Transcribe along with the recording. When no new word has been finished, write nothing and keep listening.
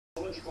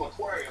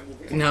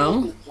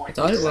No, I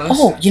thought it was.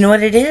 Oh, you know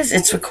what it is?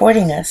 It's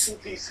recording us.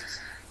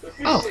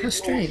 Oh, how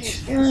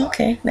strange. Oh,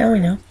 okay, now we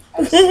know.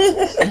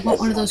 I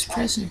want one of those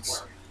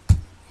presents.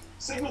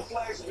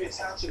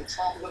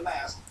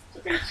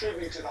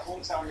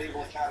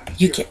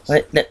 You can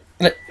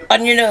look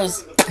on your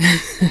nose.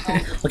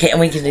 Okay, and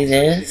we can do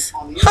this.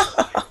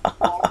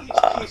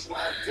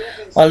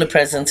 All the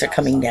presents are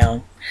coming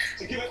down,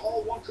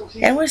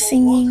 and we're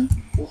singing.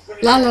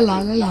 La la la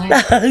la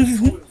la.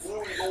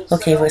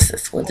 Okay, what's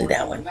this? We'll do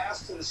that one.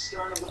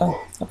 Oh,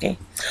 okay.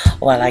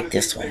 Oh, I like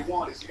this one.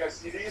 What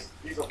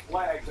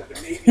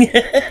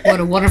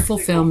a wonderful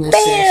film this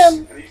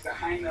Bam! is.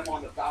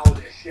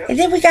 And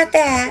then we got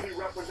that.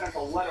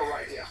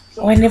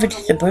 Oh, I never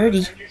did the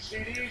birdie.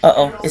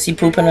 Uh-oh, is he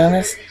pooping on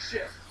us?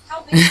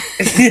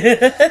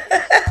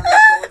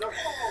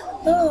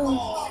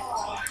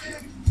 Oh.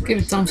 Give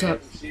it a thumbs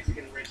up.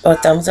 Oh,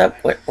 thumbs up?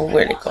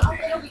 Where'd it go?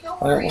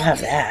 We'll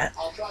have that.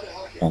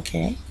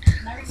 Okay.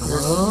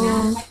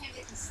 Oh.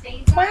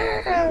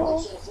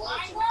 Wow.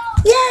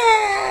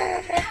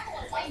 Yeah.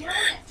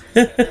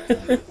 I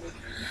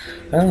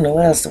don't know.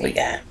 What else do we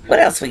got? What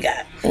else we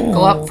got?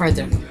 Go up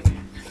further.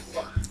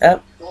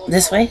 Up?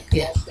 This way?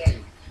 Yeah.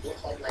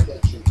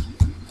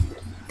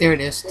 There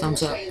it is.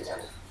 Thumbs up.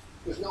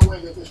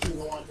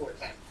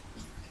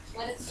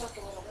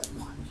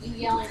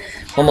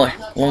 One more.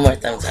 One more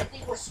thumbs up.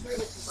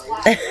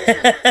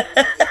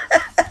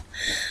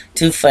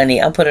 Too funny.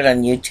 I'll put it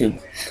on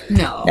YouTube.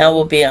 No. Now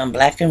we'll be on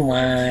black and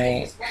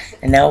white.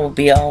 And now we'll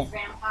be all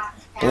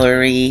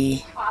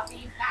blurry.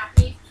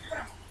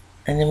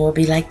 And then we'll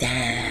be like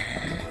that.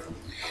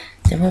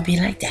 Then we'll be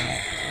like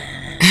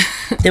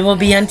that. Then we'll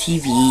be on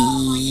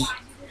TV.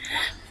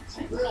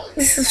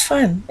 This is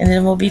fun. And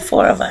then we'll be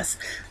four of us.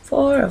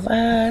 Four of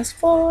us.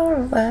 Four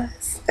of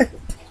us.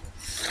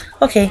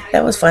 Okay,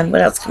 that was fun.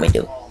 What else can we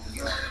do?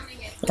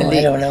 Oh,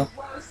 I don't know.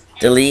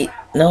 Delete.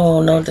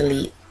 No, no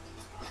delete.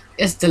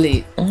 It's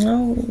delete.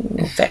 No,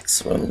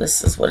 effects room.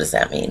 This is, what does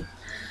that mean?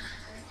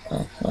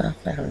 Oh, well,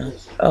 I don't know.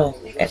 Oh,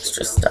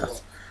 extra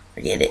stuff.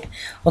 Forget it.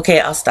 Okay,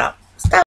 I'll stop. Stop.